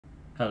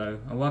Hello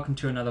and welcome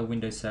to another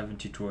Windows 7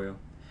 tutorial.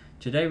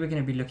 Today we're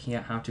going to be looking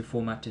at how to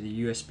format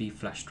the USB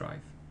flash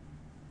drive.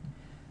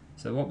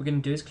 So what we're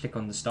going to do is click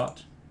on the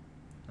start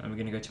and we're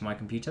going to go to my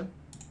computer.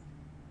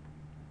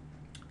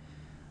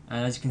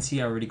 And as you can see,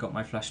 I already got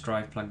my flash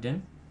drive plugged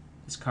in.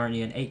 It's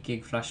currently an 8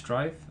 gig flash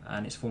drive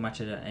and it's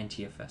formatted as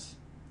NTFS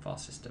file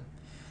system.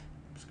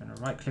 I'm just going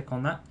to right click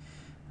on that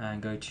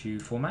and go to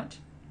format.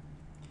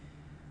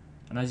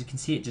 And as you can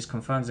see, it just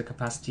confirms the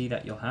capacity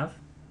that you'll have.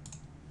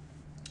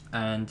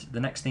 And the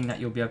next thing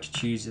that you'll be able to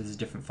choose is the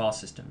different file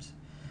systems.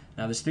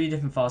 Now there's 3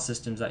 different file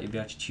systems that you'll be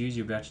able to choose.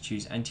 You'll be able to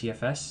choose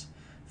NTFS,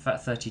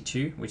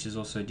 FAT32, which is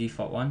also a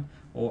default one,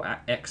 or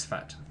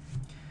exFAT.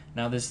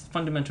 Now there's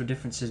fundamental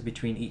differences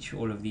between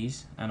all of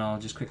these, and I'll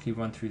just quickly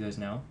run through those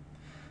now.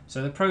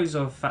 So the pros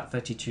of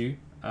FAT32,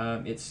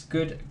 it's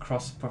good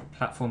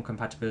cross-platform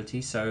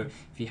compatibility. So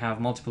if you have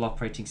multiple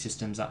operating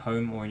systems at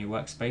home or in your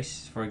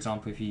workspace, for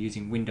example, if you're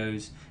using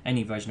Windows,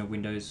 any version of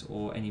Windows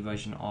or any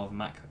version of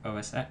Mac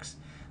OS X,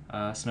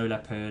 Snow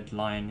Leopard,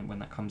 Lion, when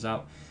that comes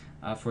out,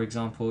 for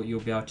example, you'll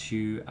be able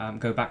to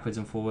go backwards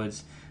and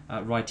forwards,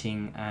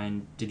 writing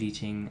and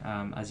deleting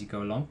as you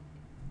go along.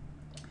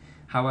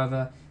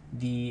 However,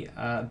 the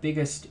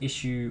biggest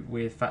issue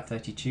with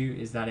FAT32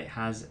 is that it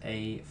has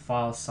a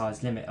file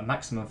size limit, a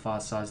maximum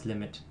file size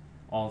limit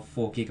of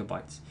 4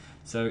 gigabytes.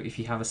 So if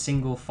you have a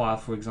single file,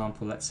 for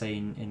example, let's say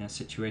in a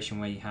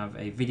situation where you have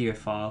a video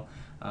file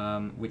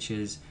which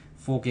is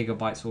 4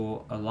 gigabytes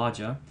or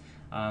larger,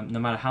 no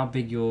matter how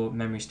big your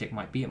memory stick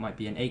might be, it might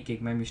be an 8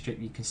 gig memory stick,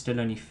 you can still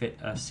only fit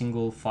a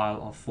single file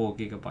of 4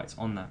 gigabytes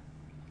on that.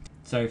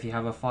 So if you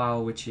have a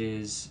file which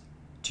is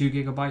 2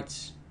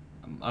 gigabytes,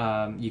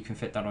 you can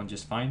fit that on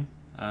just fine.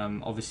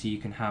 Obviously you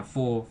can have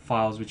 4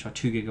 files which are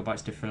 2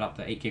 gigabytes to fill up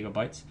the 8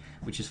 gigabytes,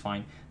 which is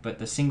fine, but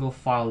the single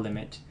file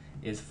limit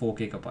is 4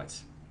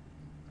 gigabytes.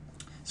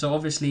 So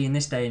obviously in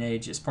this day and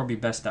age, it's probably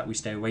best that we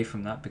stay away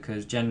from that,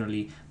 because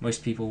generally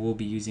most people will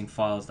be using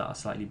files that are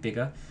slightly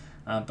bigger.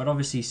 But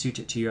obviously suit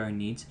it to your own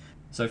needs.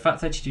 So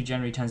FAT32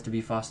 generally tends to be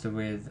faster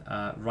with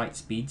write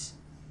speeds.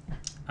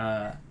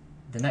 The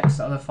next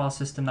other file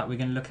system that we're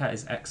going to look at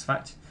is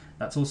exFAT.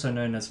 That's also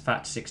known as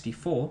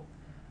FAT64.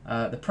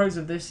 The pros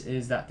of this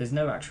is that there's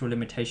no actual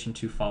limitation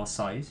to file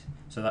size,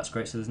 so that's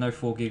great. So there's no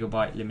 4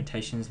 gigabyte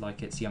limitations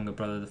like its younger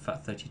brother, the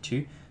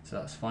FAT32, so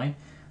that's fine.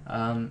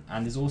 And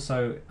there's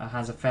also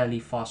has a fairly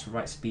fast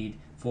write speed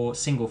for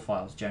single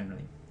files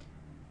generally.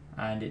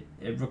 And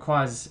it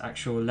requires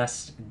actual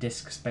less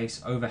disk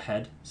space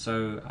overhead.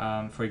 So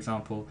for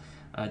example,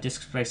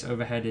 disk space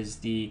overhead is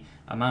the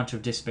amount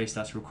of disk space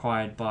that's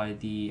required by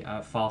the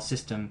file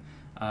system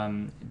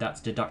that's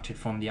deducted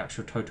from the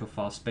actual total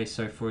file space.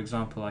 So for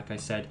example, like I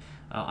said,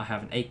 I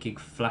have an 8 gig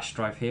flash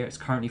drive here. It's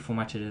currently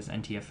formatted as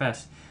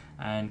NTFS,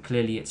 and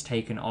clearly it's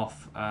taken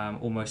off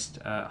almost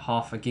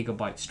half a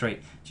gigabyte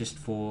straight just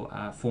for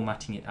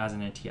formatting it as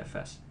an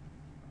NTFS.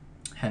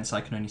 Hence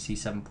I can only see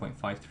 7.53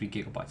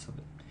 gigabytes of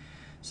it.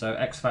 So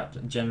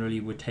exFAT generally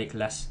would take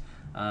less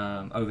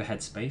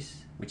overhead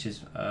space, which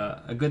is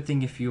a good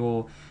thing if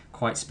you're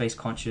quite space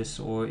conscious,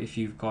 or if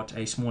you've got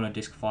a smaller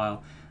disk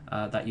file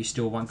that you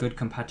still want good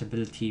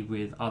compatibility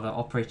with other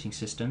operating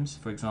systems,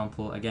 for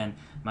example, again,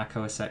 Mac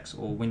OS X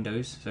or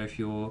Windows. So if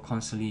you're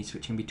constantly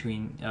switching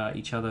between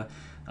each other,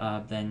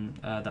 then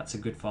that's a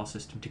good file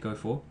system to go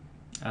for.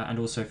 And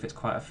also if it's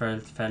quite a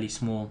fairly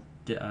small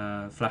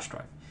flash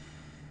drive.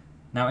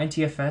 Now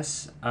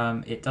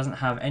NTFS, it doesn't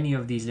have any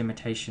of these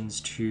limitations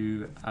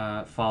to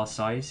file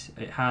size.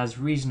 It has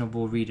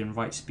reasonable read and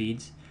write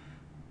speeds,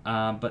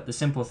 but the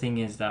simple thing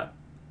is that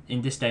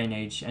in this day and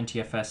age,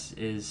 NTFS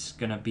is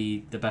going to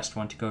be the best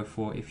one to go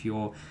for if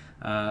you're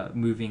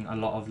moving a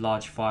lot of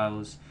large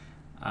files,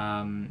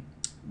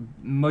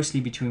 mostly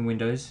between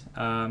Windows.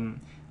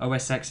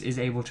 OS X is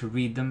able to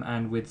read them,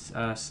 and with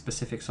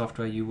specific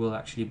software you will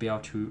actually be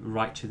able to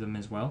write to them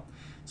as well.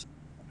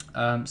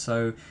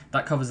 So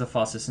that covers the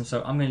file system.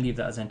 So I'm going to leave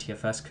that as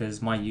NTFS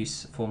because my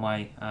use for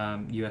my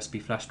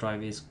USB flash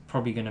drive is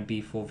probably going to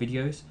be for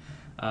videos.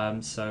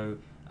 I'm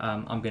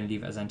going to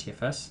leave it as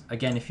NTFS.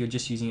 Again, if you're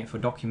just using it for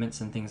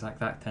documents and things like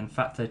that, then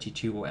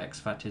FAT32 or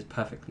exFAT is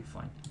perfectly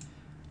fine.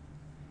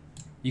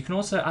 You can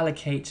also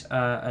allocate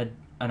an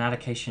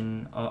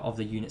allocation of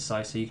the unit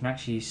size, so you can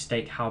actually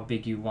state how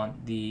big you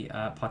want the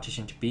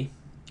partition to be.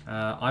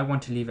 I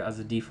want to leave it as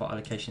the default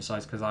allocation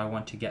size because I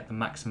want to get the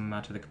maximum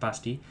amount of the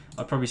capacity.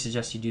 I'd probably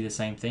suggest you do the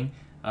same thing,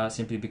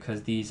 simply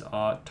because these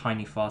are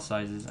tiny file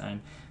sizes,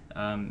 and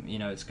you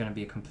know, it's going to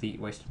be a complete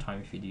waste of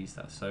time if you use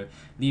that. So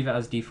leave it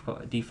as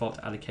default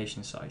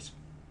allocation size.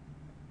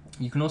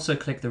 You can also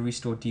click the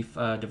restore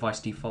device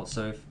default.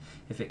 So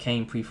if it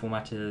came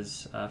pre-formatted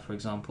as, for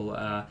example,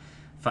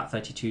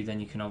 FAT32, then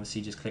you can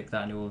obviously just click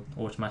that and it will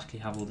automatically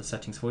have all the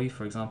settings for you.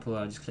 For example,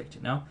 I just clicked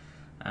it now,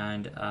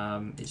 and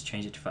it's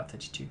changed it to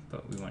FAT32,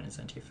 but we want it as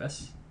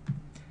NTFS.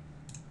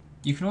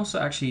 You can also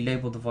actually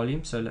label the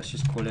volume, so let's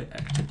just call it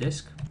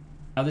ektatech.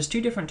 Now there's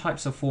 2 different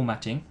types of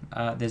formatting.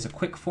 There's a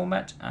quick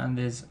format and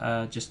there's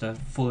just a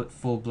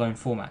full-blown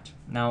format.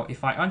 Now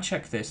if I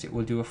uncheck this, it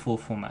will do a full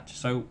format.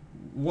 So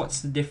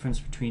what's the difference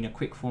between a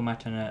quick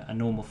format and a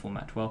normal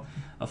format? Well,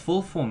 a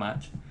full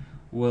format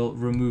will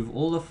remove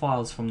all the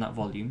files from that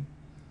volume,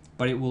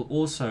 but it will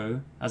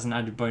also, as an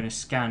added bonus,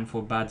 scan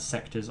for bad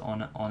sectors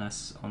on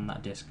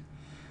that disk.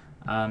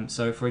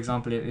 So for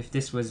example, if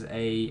this was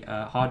a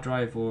hard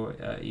drive, or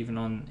even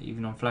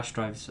on flash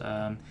drives,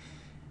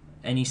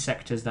 any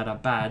sectors that are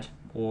bad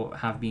or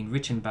have been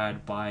written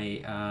bad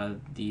by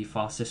the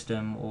file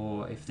system,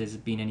 or if there's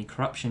been any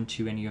corruption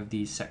to any of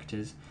these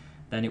sectors,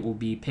 then it will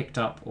be picked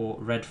up or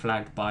red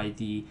flagged by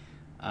the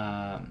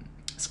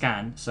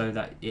scan, so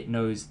that it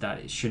knows that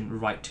it shouldn't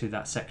write to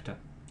that sector.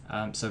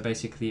 So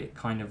basically it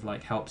kind of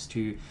like helps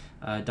to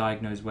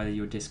diagnose whether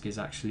your disk is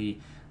actually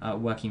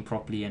working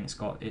properly and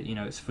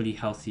it's fully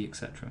healthy,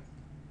 etc.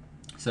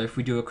 So if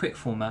we do a quick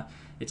format,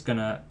 it's going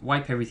to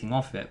wipe everything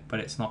off it, but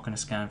it's not going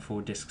to scan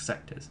for disk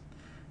sectors.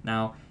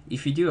 Now,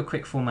 if you do a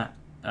quick format,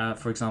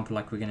 for example,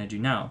 like we're going to do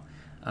now,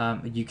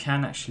 you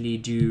can actually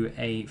do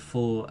a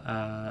full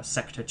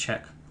sector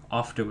check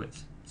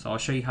afterwards. So I'll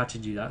show you how to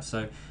do that.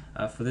 So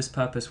for this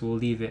purpose, we'll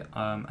leave it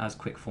as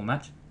quick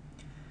format,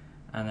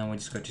 and then we'll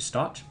just go to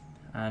start,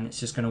 and it's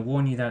just going to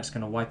warn you that it's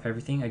going to wipe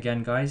everything.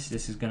 Again, guys,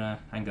 this is going to,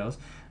 and girls,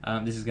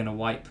 this is going to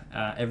wipe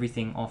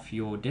everything off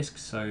your disk.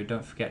 So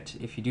don't forget,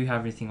 if you do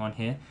have anything on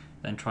here,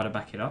 then try to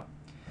back it up.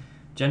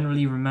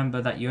 Generally,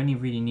 remember that you only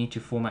really need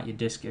to format your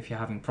disk if you're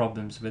having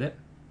problems with it.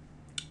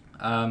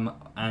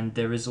 And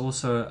there is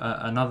also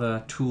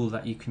another tool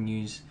that you can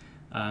use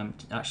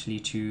actually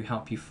to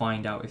help you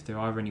find out if there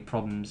are any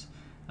problems,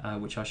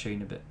 which I'll show you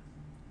in a bit.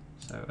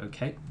 So,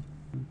 okay,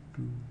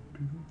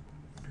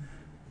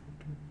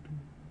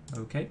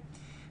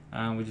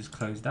 and we'll just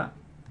close that,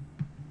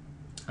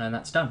 and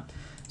that's done.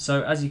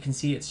 So as you can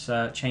see, it's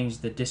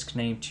changed the disk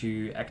name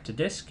to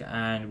ektatech,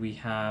 and we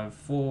have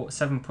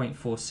 7.46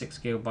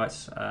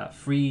 gigabytes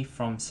free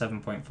from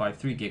 7.53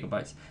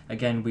 gigabytes.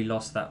 Again, we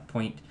lost that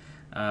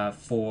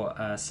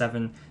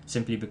 0.47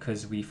 simply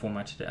because we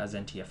formatted it as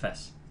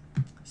NTFS.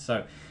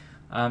 So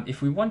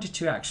if we wanted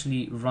to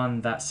actually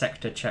run that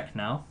sector check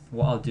now,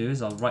 what I'll do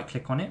is I'll right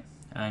click on it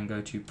and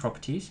go to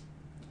properties,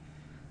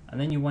 and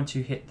then you want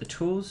to hit the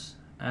tools,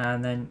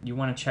 and then you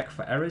want to check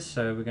for errors.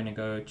 So we're going to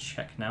go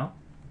check now.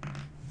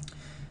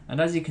 And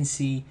as you can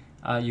see,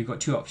 you've got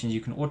two options.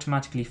 You can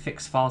automatically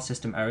fix file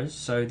system errors.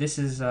 So this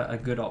is a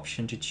good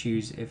option to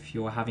choose if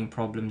you're having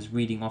problems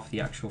reading off the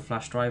actual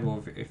flash drive,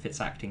 or if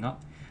it's acting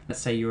up.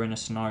 Let's say you're in a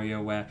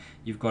scenario where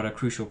you've got a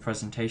crucial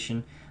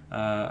presentation,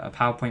 a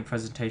PowerPoint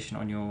presentation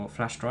on your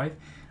flash drive,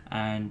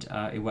 and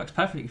it works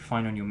perfectly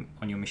fine on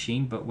your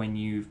machine, but when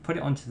you've put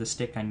it onto the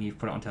stick and you've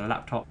put it onto the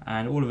laptop,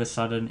 and all of a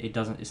sudden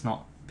it's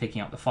not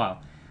picking up the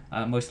file.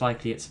 Most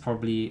likely it's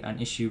probably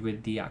an issue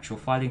with the actual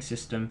filing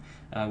system,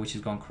 which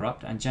has gone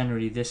corrupt, and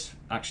generally this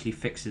actually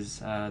fixes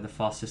the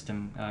file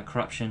system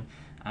corruption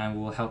and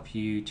will help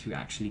you to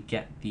actually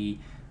get the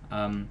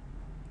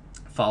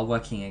file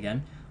working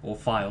again, or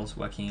files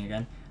working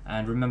again.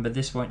 And remember,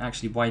 this won't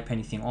actually wipe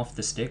anything off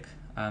the stick,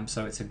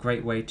 so it's a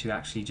great way to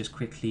actually just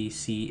quickly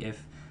see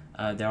if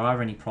there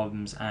are any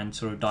problems and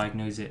sort of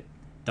diagnose it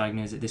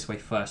this way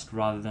first,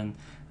 rather than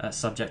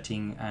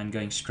subjecting and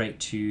going straight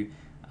to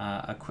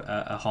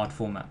a hard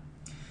format.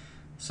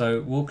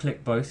 So we'll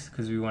click both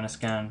because we want to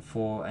scan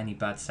for any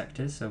bad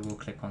sectors. So we'll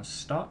click on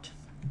start,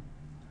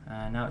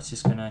 and now it's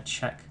just going to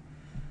check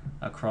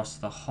across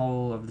the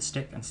whole of the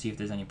stick and see if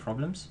there's any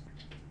problems.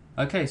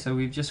 Okay, so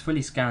we've just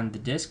fully scanned the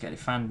disk and it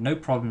found no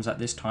problems at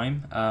this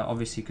time,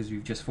 obviously because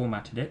we've just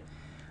formatted it.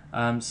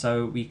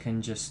 So we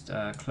can just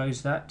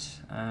close that,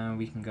 and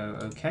we can go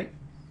OK.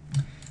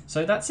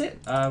 So that's it.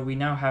 We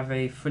now have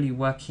a fully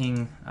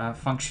working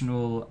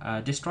functional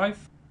disk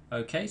drive.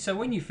 Okay, so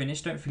when you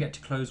finish, don't forget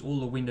to close all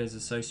the windows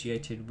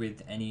associated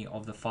with any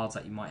of the files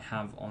that you might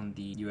have on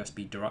the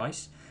USB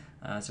device.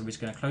 So we're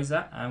just going to close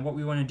that, and what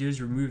we want to do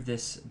is remove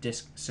this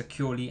disk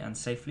securely and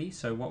safely.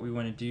 So what we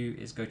want to do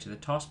is go to the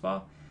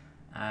taskbar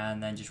and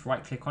then just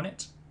right click on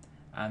it,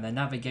 and then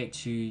navigate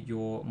to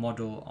your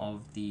model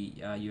of the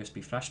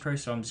USB flash drive.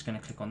 So I'm just going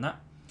to click on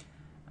that,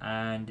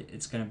 and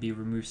it's going to be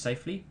removed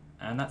safely.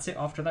 And that's it.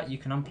 After that, you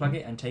can unplug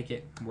it and take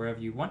it wherever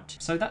you want.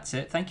 So that's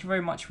it. Thank you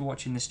very much for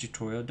watching this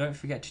tutorial. Don't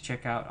forget to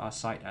check out our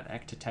site at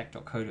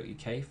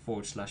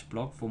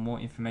ektatech.co.uk/blog for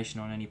more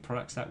information on any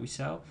products that we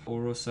sell,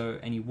 or also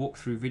any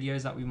walkthrough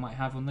videos that we might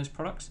have on those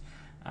products.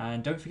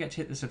 And don't forget to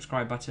hit the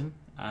subscribe button,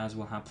 as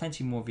we'll have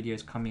plenty more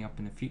videos coming up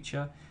in the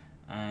future.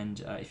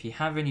 And if you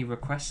have any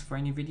requests for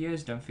any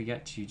videos, don't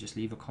forget to just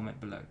leave a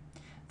comment below.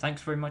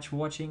 Thanks very much for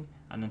watching,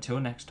 and until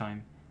next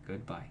time,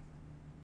 goodbye.